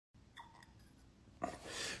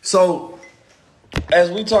So, as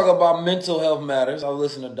we talk about mental health matters, I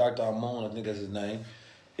listen to Dr. Amon, I think that's his name.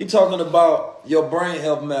 He talking about your brain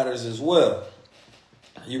health matters as well.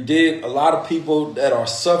 You dig? A lot of people that are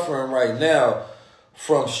suffering right now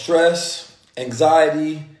from stress,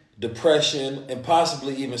 anxiety, depression, and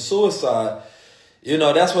possibly even suicide,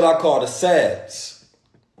 that's what I call the SADs,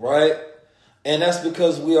 right? And that's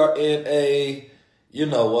because we are in a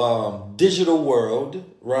digital world,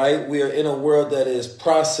 right? We are in a world that is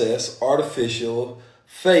processed, artificial,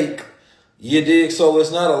 fake. You dig? So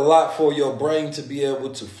it's not a lot for your brain to be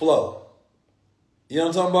able to flow. You know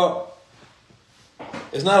what I'm talking about?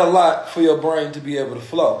 It's not a lot for your brain to be able to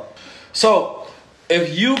flow. So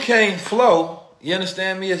if you can't flow, you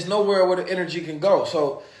understand me? It's nowhere where the energy can go.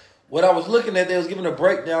 So what I was looking at, they was giving a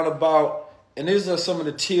breakdown about, and these are some of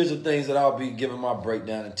the tiers of things that I'll be giving my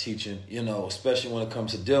breakdown and teaching, especially when it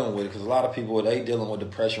comes to dealing with it. Because a lot of people, they dealing with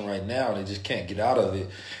depression right now, and they just can't get out of it.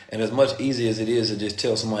 And as much easy as it is to just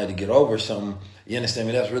tell somebody to get over something, you understand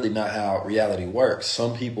me? That's really not how reality works.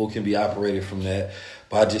 Some people can be operated from that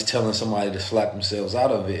by just telling somebody to slap themselves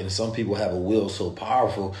out of it. And some people have a will so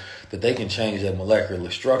powerful that they can change their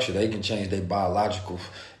molecular structure. They can change their biological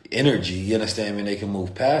energy, you understand me? They can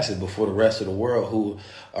move past it before the rest of the world who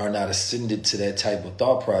are not ascended to that type of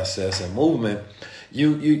thought process and movement.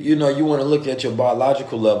 You want to look at your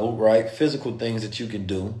biological level, right? Physical things that you can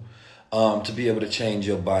do to be able to change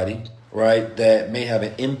your body, right? That may have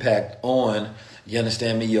an impact on, you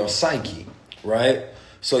understand me, your psyche, right?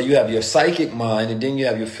 So you have your psychic mind and then you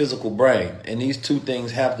have your physical brain. And these two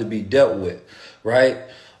things have to be dealt with, right?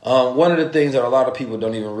 One of the things that a lot of people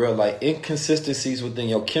don't even realize, inconsistencies within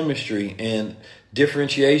your chemistry and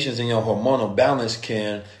differentiations in your hormonal balance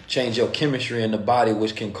can change your chemistry in the body,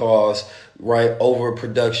 which can cause, right,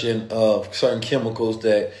 overproduction of certain chemicals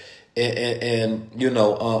that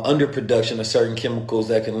underproduction of certain chemicals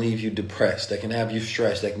that can leave you depressed, that can have you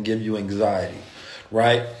stressed, that can give you anxiety,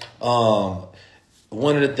 right?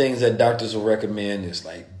 One of the things that doctors will recommend is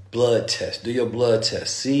like blood test. Do your blood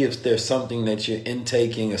test. See if there's something that you're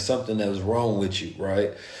intaking or something that is wrong with you,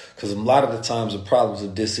 right? Because a lot of the times the problems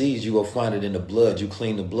of disease, you go find it in the blood. You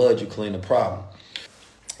clean the blood, you clean the problem.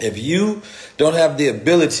 If you don't have the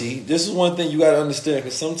ability, this is one thing you got to understand,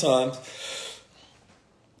 because sometimes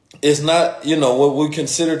it's not, what we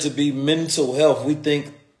consider to be mental health. We think,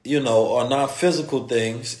 are non-physical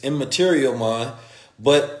things, immaterial mind,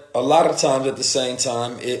 but a lot of times at the same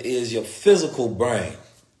time, it is your physical brain.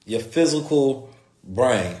 Your physical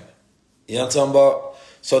brain. You know what I'm talking about?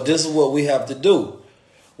 So this is what we have to do.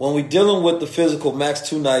 When we're dealing with the physical, Max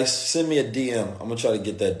Too Nice, send me a DM. I'm going to try to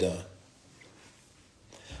get that done.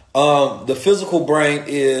 The physical brain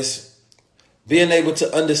is being able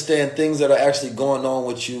to understand things that are actually going on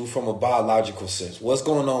with you from a biological sense. What's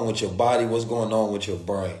going on with your body? What's going on with your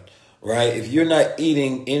brain? Right? If you're not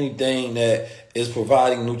eating anything that is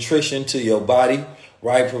providing nutrition to your body,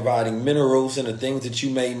 right, providing minerals and the things that you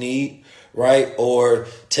may need, right, or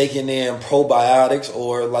taking in probiotics,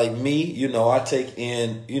 or like me, I take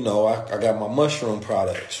in, I got my mushroom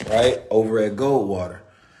products, right, over at Goldwater.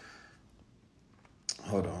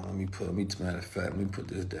 Hold on, let me matter of fact, let me put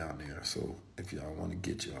this down there. So if y'all want to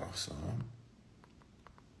get y'all some,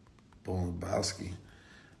 Boom Bowski.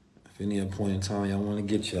 If any point in time y'all want to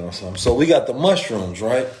get y'all some. So we got the mushrooms,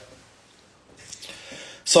 right?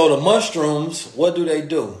 So the mushrooms, what do they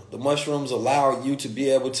do? The mushrooms allow you to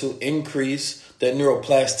be able to increase that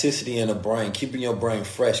neuroplasticity in the brain, keeping your brain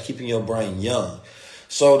fresh, keeping your brain young.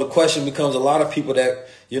 So the question becomes, a lot of people that,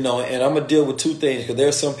 and I'm going to deal with two things, because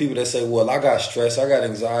there's some people that say, well, I got stress, I got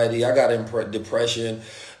anxiety, I got depression,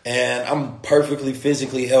 and I'm perfectly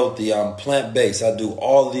physically healthy. I'm plant-based. I do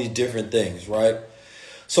all of these different things, right?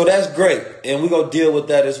 So that's great, and we're going to deal with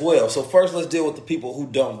that as well. So first, let's deal with the people who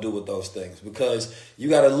don't do with those things, because you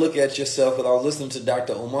got to look at yourself. And I was listening to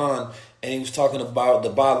Dr. Oman, and he was talking about the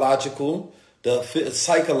biological, the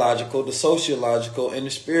psychological, the sociological, and the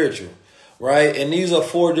spiritual, right? And these are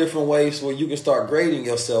 4 different ways where you can start grading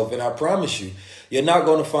yourself, and I promise you, you're not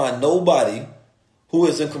going to find nobody who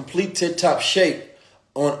is in complete tip-top shape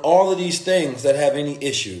on all of these things that have any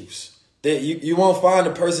issues. You won't find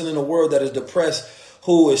a person in the world that is depressed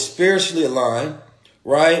who is spiritually aligned,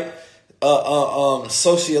 right?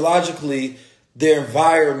 Sociologically, their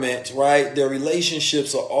environment, right? Their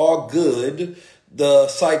relationships are all good. The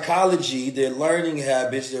psychology, their learning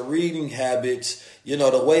habits, their reading habits,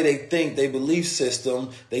 the way they think, their belief system,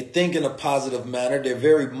 they think in a positive manner. They're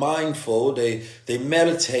very mindful. They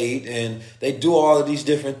meditate, and they do all of these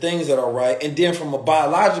different things that are right. And then from a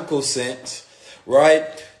biological sense, right?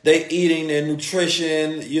 They eating their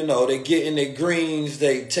nutrition, you know, they getting their greens,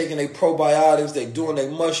 they taking their probiotics, they doing their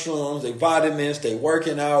mushrooms, their vitamins, they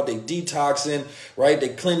working out, they detoxing, right? They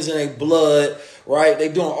cleansing their blood, right? They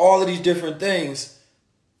doing all of these different things.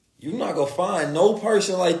 You're not going to find no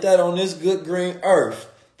person like that on this good green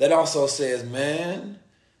earth that also says, man,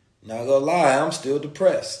 not going to lie, I'm still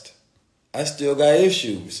depressed. I still got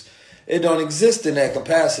issues. It don't exist in that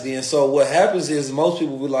capacity. And so what happens is most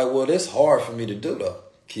people be like, well, it's hard for me to do though,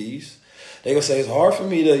 Keys. They gonna say it's hard for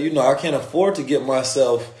me to, you know, I can't afford to get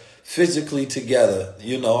myself physically together.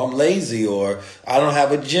 You know, I'm lazy or I don't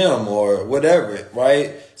have a gym or whatever,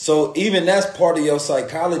 right? So even that's part of your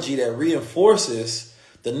psychology that reinforces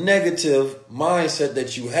the negative mindset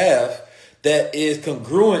that you have that is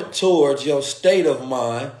congruent towards your state of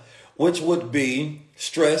mind, which would be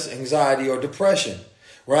stress, anxiety, or depression.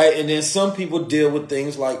 Right. And then some people deal with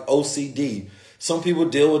things like OCD. Some people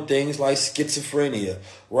deal with things like schizophrenia.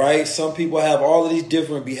 Right. Some people have all of these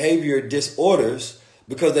different behavior disorders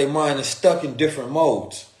because their mind is stuck in different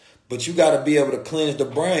modes. But you got to be able to cleanse the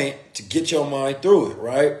brain to get your mind through it.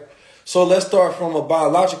 Right. So let's start from a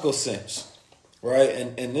biological sense. Right.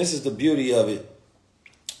 And this is the beauty of it.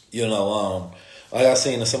 You know, like I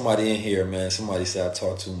seen somebody in here, man, somebody said I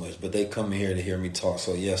talk too much, but they come in here to hear me talk.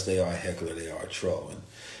 So yes, they are a heckler, they are a troll.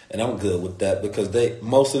 And I'm good with that because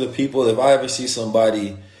most of the people, if I ever see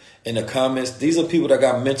somebody in the comments, these are people that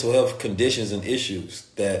got mental health conditions and issues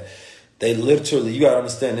that they literally, you got to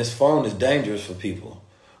understand this phone is dangerous for people,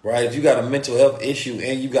 right? If you got a mental health issue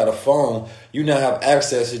and you got a phone, you now have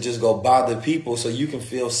access to just go bother people so you can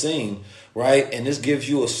feel seen, right? And this gives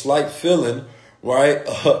you a slight feeling, right?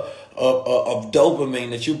 Of dopamine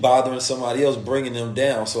that you bothering somebody else, bringing them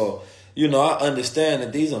down. So, you know, I understand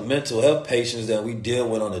that these are mental health patients that we deal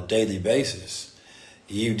with on a daily basis.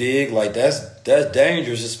 You dig? Like that's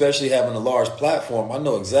dangerous, especially having a large platform. I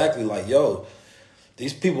know exactly like, yo,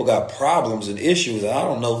 these people got problems and issues and I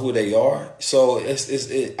don't know who they are. So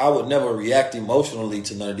I would never react emotionally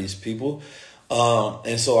to none of these people.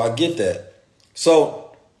 And so I get that.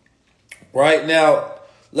 So right now,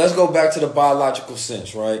 let's go back to the biological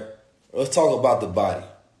sense, right? Let's talk about the body.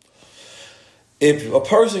 If a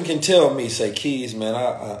person can tell me, say, Keys, man,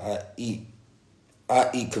 I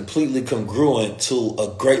eat completely congruent to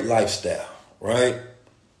a great lifestyle, right?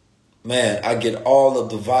 Man, I get all of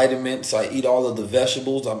the vitamins. I eat all of the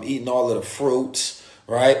vegetables. I'm eating all of the fruits,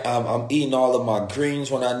 right? I'm eating all of my greens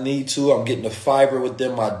when I need to. I'm getting the fiber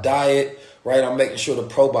within my diet, right? I'm making sure the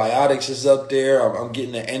probiotics is up there. I'm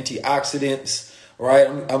getting the antioxidants.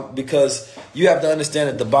 Right, because you have to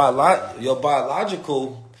understand that your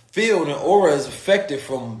biological field and aura is affected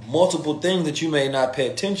from multiple things that you may not pay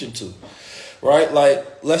attention to. Right,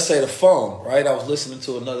 like let's say the phone. Right, I was listening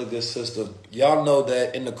to another good sister. Y'all know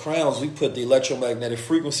that in the crowns we put the electromagnetic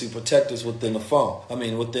frequency protectors within the phone. I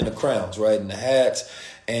mean within the crowns, right, in the hats,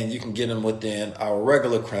 and you can get them within our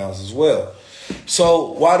regular crowns as well.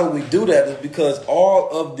 So why do we do that? Is because all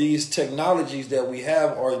of these technologies that we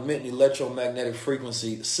have are emitting electromagnetic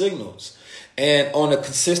frequency signals. And on a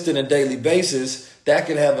consistent and daily basis, that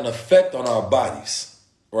can have an effect on our bodies,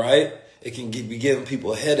 right? It can be giving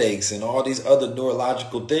people headaches and all these other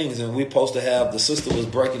neurological things. And we're supposed to have, the sister was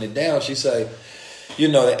breaking it down. She said, you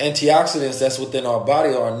know, the antioxidants that's within our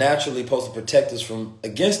body are naturally supposed to protect us from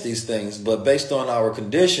against these things. But based on our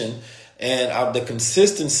condition, and the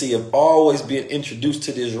consistency of always being introduced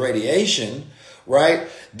to this radiation, right,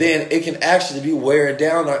 then it can actually be wearing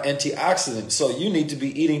down our antioxidants. So you need to be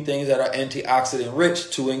eating things that are antioxidant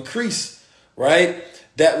rich to increase, right,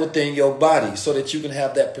 that within your body so that you can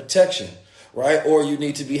have that protection, right? Or you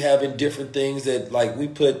need to be having different things that, like we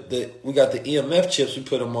got the EMF chips, we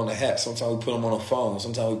put them on the hat. Sometimes we put them on the phone.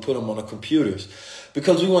 Sometimes we put them on the computers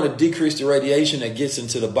because we want to decrease the radiation that gets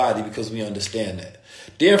into the body because we understand that.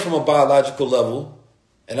 Then from a biological level,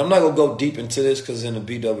 and I'm not going to go deep into this because in the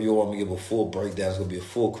BWO, I'm going to give a full breakdown. It's going to be a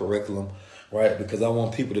full curriculum, right? Because I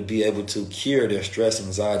want people to be able to cure their stress,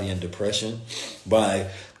 anxiety, and depression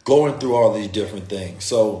by going through all these different things.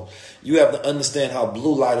 So you have to understand how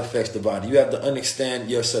blue light affects the body. You have to understand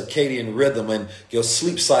your circadian rhythm and your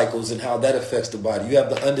sleep cycles and how that affects the body. You have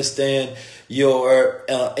to understand your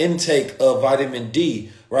intake of vitamin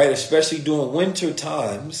D, right? Especially during winter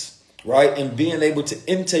times. Right, and being able to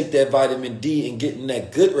intake that vitamin D and getting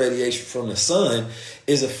that good radiation from the sun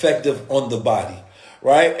is effective on the body,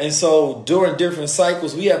 right? And so during different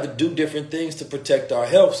cycles, we have to do different things to protect our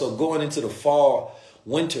health. So going into the fall,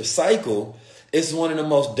 winter cycle, it's one of the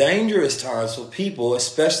most dangerous times for people,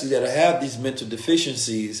 especially that have these mental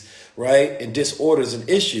deficiencies, right, and disorders and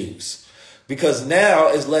issues, because now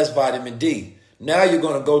it's less vitamin D. Now you're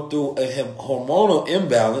going to go through a hormonal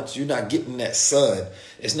imbalance. You're not getting that sun.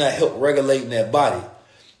 It's not help regulating that body,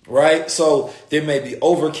 right? So there may be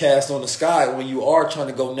overcast on the sky when you are trying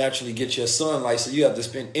to go naturally get your sunlight. So you have to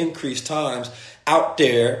spend increased times out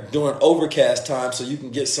there during overcast time so you can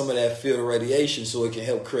get some of that field of radiation so it can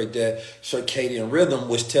help create that circadian rhythm,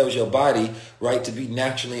 which tells your body, right, to be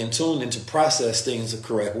naturally in tune and to process things the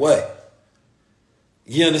correct way.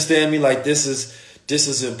 You understand me? Like this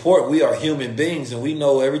is important. We are human beings and we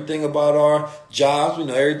know everything about our jobs. We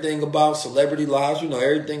know everything about celebrity lives. We know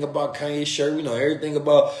everything about Kanye's shirt. We know everything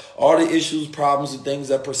about all the issues, problems, and things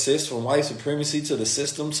that persist, from white supremacy to the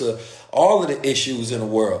system to all of the issues in the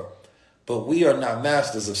world. But we are not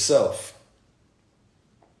masters of self.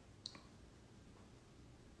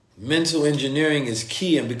 Mental engineering is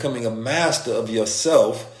key, and becoming a master of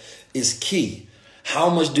yourself is key. How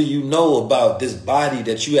much do you know about this body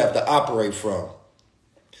that you have to operate from?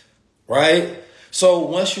 Right? So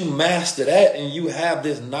once you master that and you have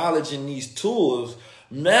this knowledge and these tools,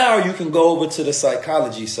 now you can go over to the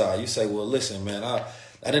psychology side. You say, well, listen, man, I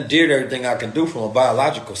done did everything I can do from a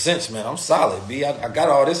biological sense, man. I'm solid, B. I got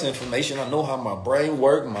all this information. I know how my brain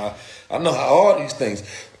works. I know how all these things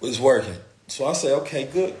is working. So I say, okay,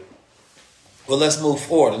 good. Well, let's move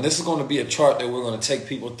forward. And this is going to be a chart that we're going to take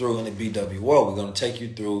people through in the BW world. We're going to take you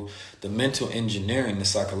through the mental engineering, the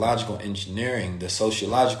psychological engineering, the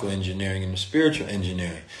sociological engineering, and the spiritual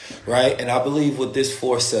engineering, right? And I believe with this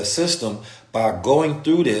 4-step system, by going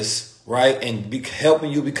through this, right, and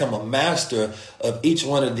helping you become a master of each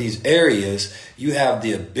one of these areas, you have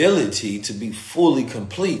the ability to be fully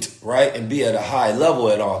complete, right, and be at a high level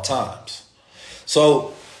at all times.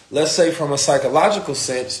 So let's say from a psychological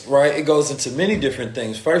sense, right, it goes into many different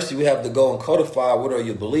things. First, you have to go and codify what are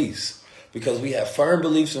your beliefs, because we have firm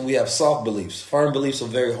beliefs and we have soft beliefs. Firm beliefs are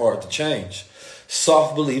very hard to change.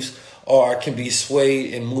 Soft beliefs can be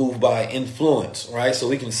swayed and moved by influence, right? So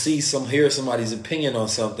we can hear somebody's opinion on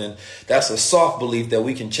something. That's a soft belief that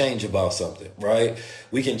we can change about something, right?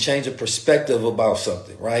 We can change a perspective about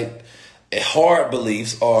something, right? Hard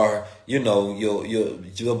beliefs are, your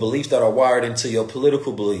beliefs that are wired into your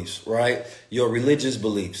political beliefs, right? Your religious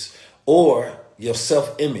beliefs, or your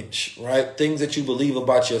self-image, right? Things that you believe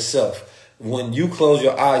about yourself. When you close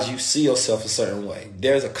your eyes, you see yourself a certain way.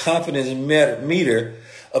 There's a confidence meter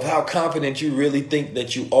of how confident you really think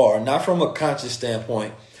that you are. Not from a conscious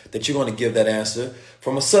standpoint that you're going to give that answer,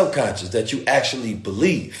 from a subconscious that you actually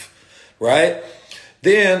believe, right?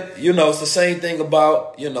 Then, it's the same thing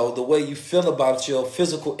about, the way you feel about your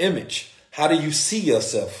physical image. How do you see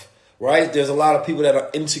yourself, right? There's a lot of people that are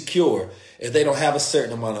insecure. If they don't have a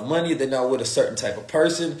certain amount of money, if they're not with a certain type of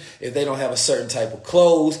person, if they don't have a certain type of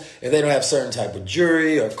clothes, if they don't have a certain type of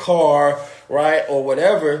jewelry or car, right, or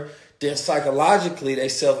whatever, then psychologically their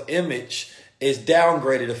self-image is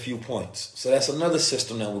downgraded a few points. So that's another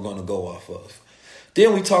system that we're going to go off of.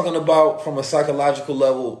 Then we're talking about from a psychological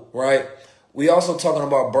level, right? We also talking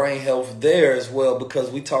about brain health there as well, because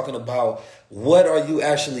we're talking about what are you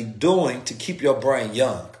actually doing to keep your brain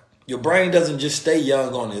young. Your brain doesn't just stay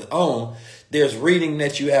young on its own. There's reading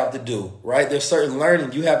that you have to do, right? There's certain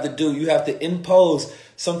learning you have to do. You have to impose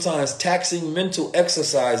sometimes taxing mental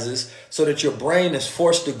exercises so that your brain is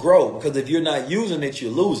forced to grow, because if you're not using it, you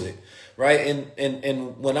lose it, right?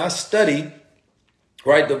 And when I study,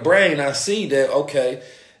 right, the brain, I see that, okay,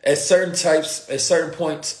 at certain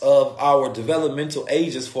points of our developmental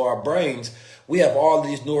ages for our brains, we have all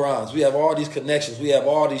these neurons, we have all these connections, we have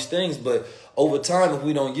all these things, but over time, if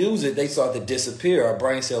we don't use it, they start to disappear. Our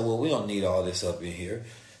brain said, well, we don't need all this up in here.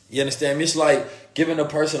 You understand me? It's like giving a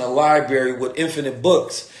person a library with infinite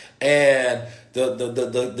books, and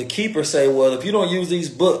the keeper say, well, if you don't use these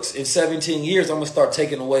books in 17 years, I'm going to start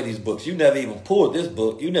taking away these books. You never even pulled this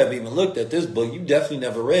book. You never even looked at this book. You definitely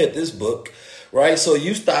never read this book, right? So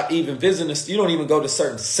you stop even visiting this. You don't even go to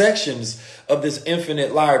certain sections of this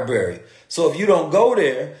infinite library. So if you don't go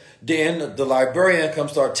there, then the librarian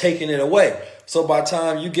comes start taking it away. So by the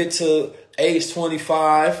time you get to age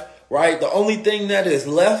 25, right, the only thing that is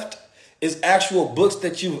left is actual books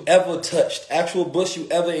that you've ever touched, actual books you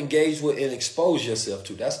ever engaged with and exposed yourself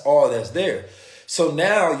to. That's all that's there. So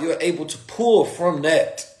now you're able to pull from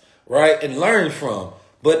that, right, and learn from.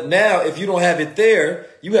 But now if you don't have it there,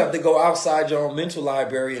 you have to go outside your own mental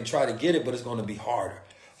library and try to get it, but it's going to be harder.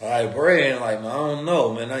 All right, Brian, like, I don't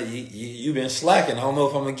know, man. You've been slacking. I don't know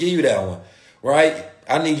if I'm going to give you that one, right?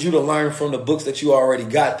 I need you to learn from the books that you already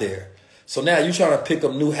got there. So now you're trying to pick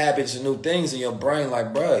up new habits and new things in your brain.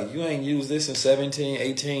 Like, bro, you ain't used this in 17,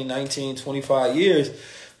 18, 19, 25 years.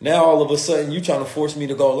 Now all of a sudden you trying to force me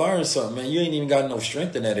to go learn something, man. You ain't even got no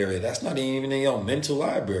strength in that area. That's not even in your mental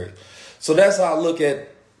library. So that's how I look at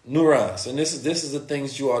neurons. And this is the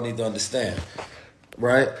things you all need to understand.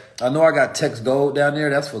 Right? I know I got Text Gold down there.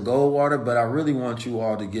 That's for Goldwater, but I really want you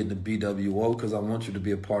all to get the BWO because I want you to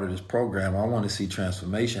be a part of this program. I want to see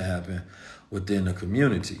transformation happen within the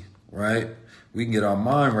community, right? We can get our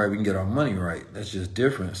mind right. We can get our money right. That's just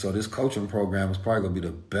different. So this coaching program is probably going to be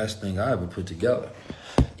the best thing I ever put together.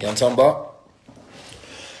 You know what I'm talking about?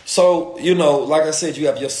 So, like I said, you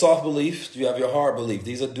have your soft beliefs. You have your hard belief.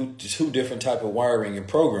 These are two different type of wiring and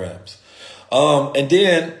programs. And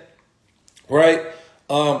then, right,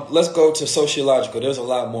 let's go to sociological. There's a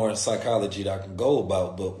lot more in psychology that I can go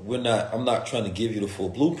about, but I'm not trying to give you the full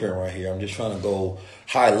blueprint right here. I'm just trying to go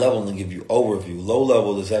high level and give you overview. Low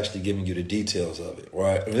level is actually giving you the details of it,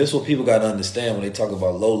 right? And this is what people got to understand when they talk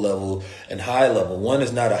about low level and high level. One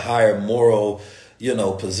is not a higher moral,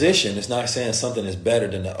 position. It's not saying something is better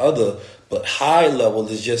than the other, but high level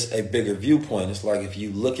is just a bigger viewpoint. It's like if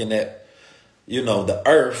you looking at, the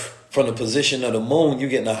earth from the position of the moon, you're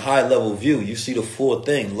getting a high level view. You see the full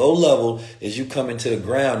thing. Low level is you come into the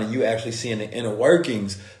ground and you actually seeing the inner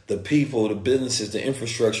workings, the people, the businesses, the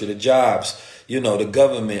infrastructure, the jobs, the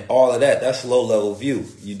government, all of that. That's low level view.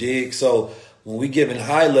 You dig? So when we give in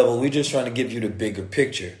high level, we're just trying to give you the bigger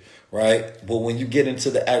picture, right? But when you get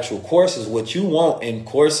into the actual courses, what you want in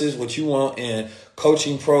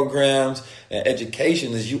coaching programs and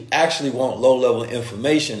education is you actually want low-level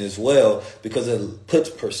information as well, because it puts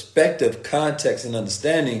perspective, context, and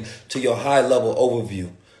understanding to your high-level overview,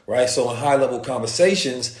 right? So in high-level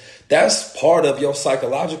conversations, that's part of your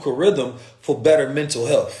psychological rhythm for better mental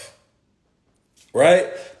health, right?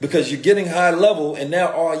 Because you're getting high level, and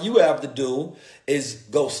now all you have to do is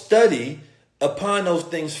go study upon those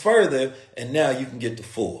things further, and now you can get the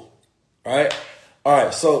full, right? All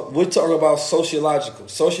right, so we're talking about sociological.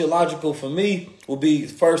 Sociological for me will be,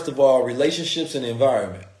 first of all, relationships and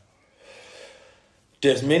environment.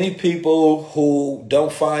 There's many people who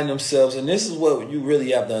don't find themselves, and this is what you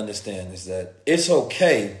really have to understand, is that it's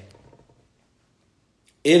okay.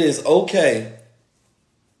 It is okay.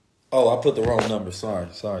 Oh, I put the wrong number. Sorry.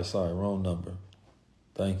 Wrong number.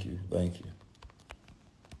 Thank you.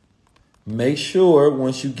 Make sure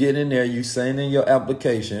once you get in there, you send in your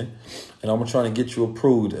application, and I'm trying to get you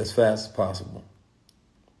approved as fast as possible.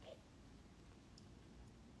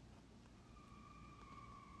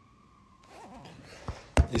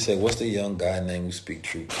 You say, what's the young guy name who speak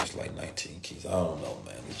truth? Just like 19 keys. I don't know,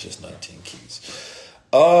 man. It's just 19 keys.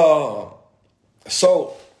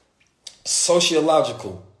 So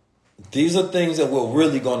sociological. These are things that we're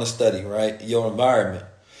really going to study, right? Your environment.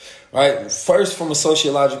 Right. First, from a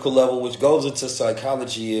sociological level, which goes into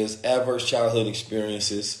psychology, is adverse childhood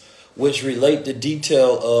experiences, which relate the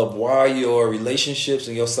detail of why your relationships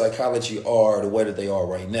and your psychology are the way that they are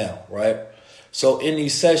right now. Right. So in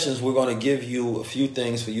these sessions, we're going to give you a few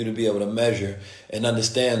things for you to be able to measure and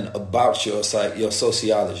understand about your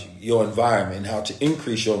sociology, your environment, and how to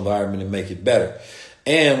increase your environment and make it better.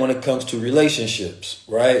 And when it comes to relationships,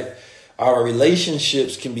 right, our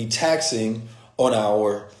relationships can be taxing on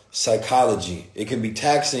our psychology. It can be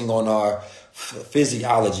taxing on our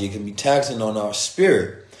physiology. It can be taxing on our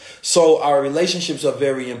spirit. So our relationships are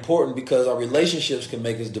very important, because our relationships can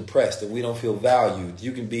make us depressed if we don't feel valued.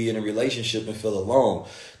 You can be in a relationship and feel alone.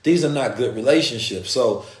 These are not good relationships.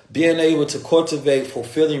 So being able to cultivate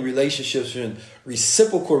fulfilling relationships and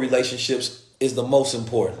reciprocal relationships is the most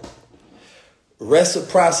important.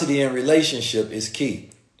 Reciprocity in relationship is key.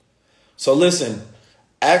 So listen,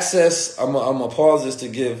 access, I'm going to pause this to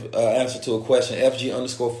give answer to a question.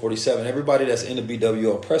 FG_47. Everybody that's in the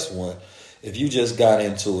BWO, press 1 if you just got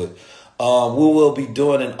into it. We will be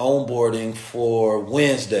doing an onboarding for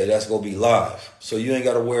Wednesday. That's going to be live. So you ain't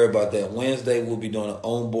got to worry about that. Wednesday, we'll be doing an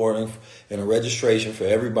onboarding and a registration for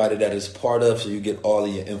everybody that is part of, so you get all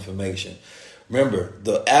of your information. Remember,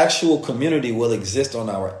 the actual community will exist on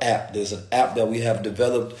our app. There's an app that we have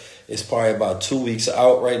developed. It's probably about 2 weeks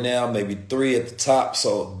out right now, maybe 3 at the top.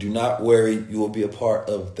 So do not worry. You will be a part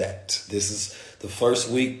of that. This is the first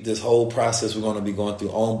week. This whole process, we're going to be going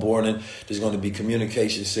through onboarding. There's going to be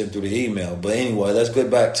communication sent through the email. But anyway, let's get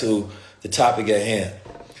back to the topic at hand.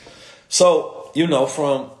 So,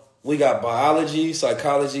 we got biology,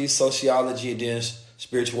 psychology, sociology, and then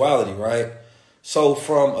spirituality, right? So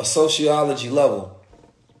from a sociology level,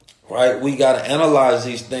 right, we got to analyze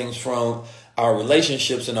these things from our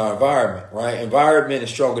relationships and our environment, right? Environment is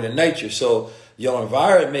stronger than nature. So your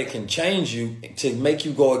environment can change you to make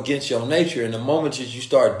you go against your nature. And the moment that you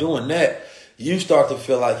start doing that, you start to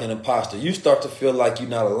feel like an imposter. You start to feel like you're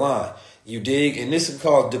not aligned. You dig? And this is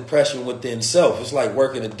called depression within self. It's like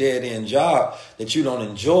working a dead-end job that you don't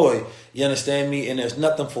enjoy. You understand me? And there's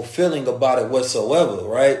nothing fulfilling about it whatsoever,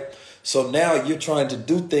 right? So now you're trying to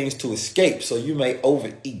do things to escape. So you may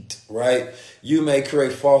overeat, right? You may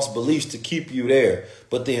create false beliefs to keep you there.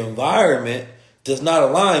 But the environment does not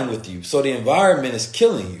align with you. So the environment is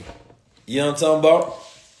killing you. You know what I'm talking about?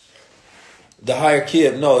 The higher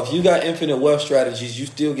kid, no, if you got Infinite Wealth Strategies, you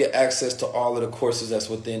still get access to all of the courses that's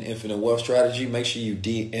within Infinite Wealth Strategy. Make sure you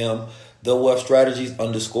DM the Wealth Strategies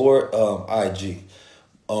 _ IG.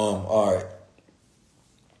 All right.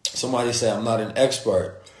 Somebody say I'm not an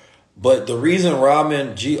expert. But the reason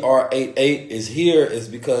Ramen GR88 is here is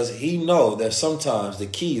because he know that sometimes the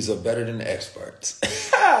keys are better than the experts.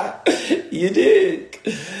 You dig?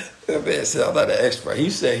 That man said I'm not an expert. He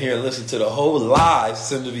sat here and listened to the whole live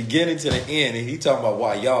from the beginning to the end, and he talking about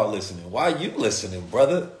why y'all listening. Why you listening,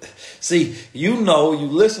 brother? See, you know you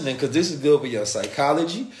listening because this is good for your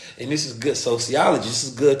psychology, and this is good sociology. This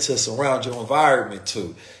is good to surround your environment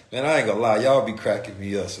too. Man, I ain't gonna lie, y'all be cracking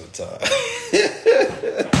me up sometimes.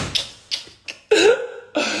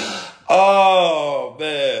 Oh,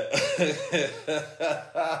 man.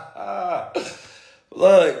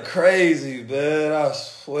 Look, crazy, man. I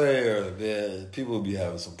swear, man. People be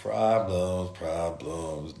having some problems,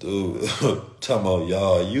 dude. Talking about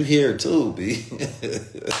y'all. You here too, B.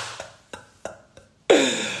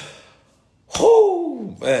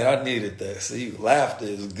 Whoo, man, I needed that. See, laughter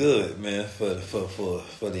is good, man, for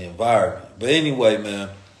the environment. But anyway, man.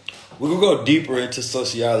 We're going to go deeper into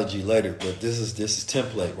sociology later, but this is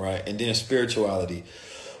template, right? And then spirituality,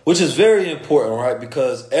 which is very important, right?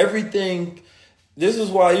 Because everything, this is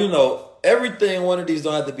why, everything, one of these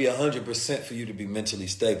don't have to be 100% for you to be mentally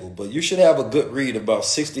stable, but you should have a good read about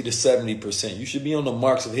 60 to 70%. You should be on the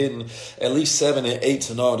marks of hitting at least 7 and 8s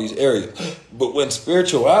in all these areas. But when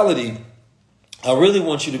spirituality, I really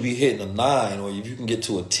want you to be hitting a 9, or if you can get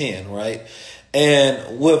to a 10, right?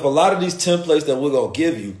 And with a lot of these templates that we're going to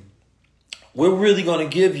give you, we're really going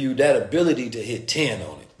to give you that ability to hit 10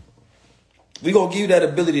 on it. We're going to give you that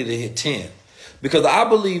ability to hit 10. Because I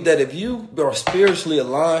believe that if you are spiritually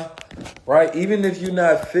aligned, right, even if you're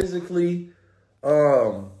not physically,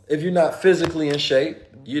 in shape,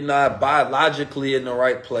 you're not biologically in the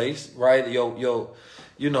right place, right? Your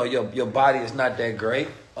body is not that great.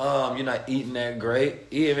 You're not eating that great.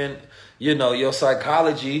 Even, your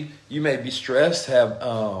psychology, you may be stressed, have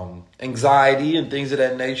anxiety and things of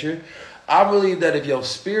that nature. I believe that if your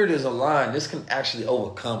spirit is aligned, this can actually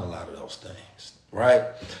overcome a lot of those things, right?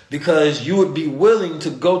 Because you would be willing to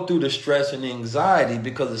go through the stress and the anxiety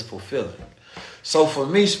because it's fulfilling. So for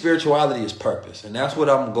me, spirituality is purpose. And that's what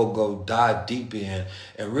I'm going to go dive deep in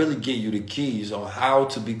and really give you the keys on how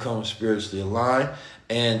to become spiritually aligned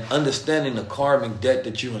and understanding the karmic debt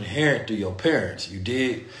that you inherit through your parents. You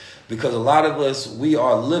did? Because a lot of us, we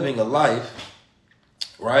are living a life,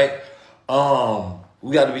 right?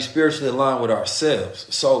 We got to be spiritually aligned with ourselves.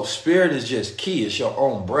 So spirit is just key. It's your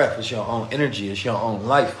own breath. It's your own energy. It's your own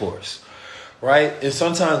life force, right? And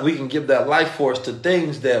sometimes we can give that life force to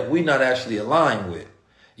things that we not actually aligned with.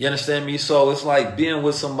 You understand me? So it's like being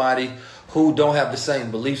with somebody who don't have the same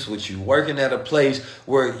beliefs with you, working at a place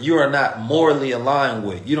where you are not morally aligned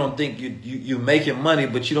with. You don't think you're making money,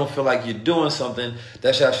 but you don't feel like you're doing something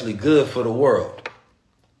that's actually good for the world.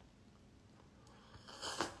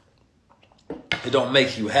 It don't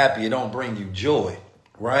make you happy. It don't bring you joy,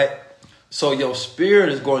 right? So your spirit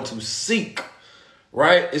is going to seek,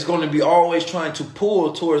 right? It's going to be always trying to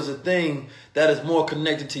pull towards the thing that is more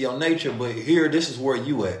connected to your nature. But here, this is where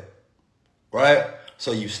you at, right?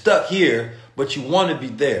 So you stuck here, but you want to be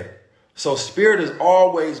there. So spirit is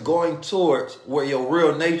always going towards where your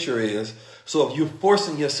real nature is. So if you're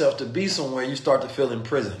forcing yourself to be somewhere, you start to feel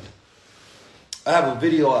imprisoned. I have a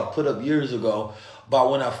video I put up years ago about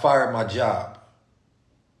when I fired my job.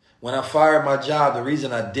 When I fired my job, the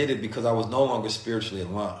reason I did it because I was no longer spiritually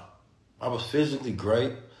aligned. I was physically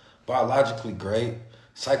great, biologically great,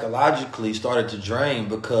 psychologically started to drain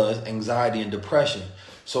because anxiety and depression.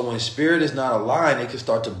 So when spirit is not aligned, it can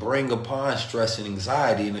start to bring upon stress and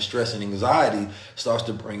anxiety, and the stress and anxiety starts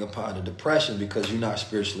to bring upon the depression because you're not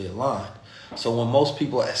spiritually aligned. So when most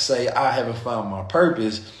people say, I haven't found my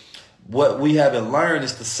purpose, what we haven't learned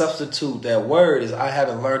is to substitute that word is I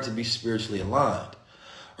haven't learned to be spiritually aligned.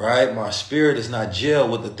 Right? My spirit is not gel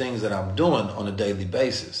with the things that I'm doing on a daily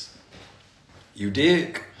basis. You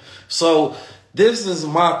dig? So this is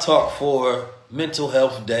my talk for Mental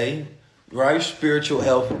Health Day, right? Spiritual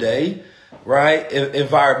Health Day, right?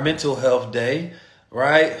 Environmental Health Day,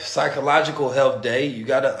 right? Psychological Health Day. You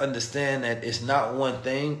got to understand that it's not one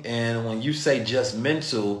thing. And when you say just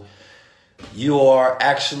mental, you are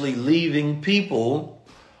actually leaving people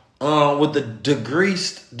with the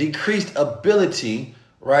decreased ability,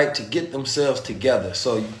 right, to get themselves together.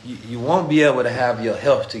 So you won't be able to have your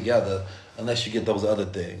health together unless you get those other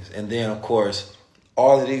things. And then, of course,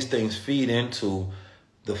 all of these things feed into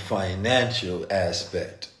the financial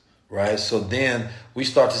aspect, right? So then we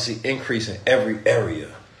start to see increase in every area,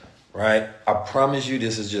 right? I promise you,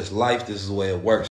 this is just life. This is the way it works.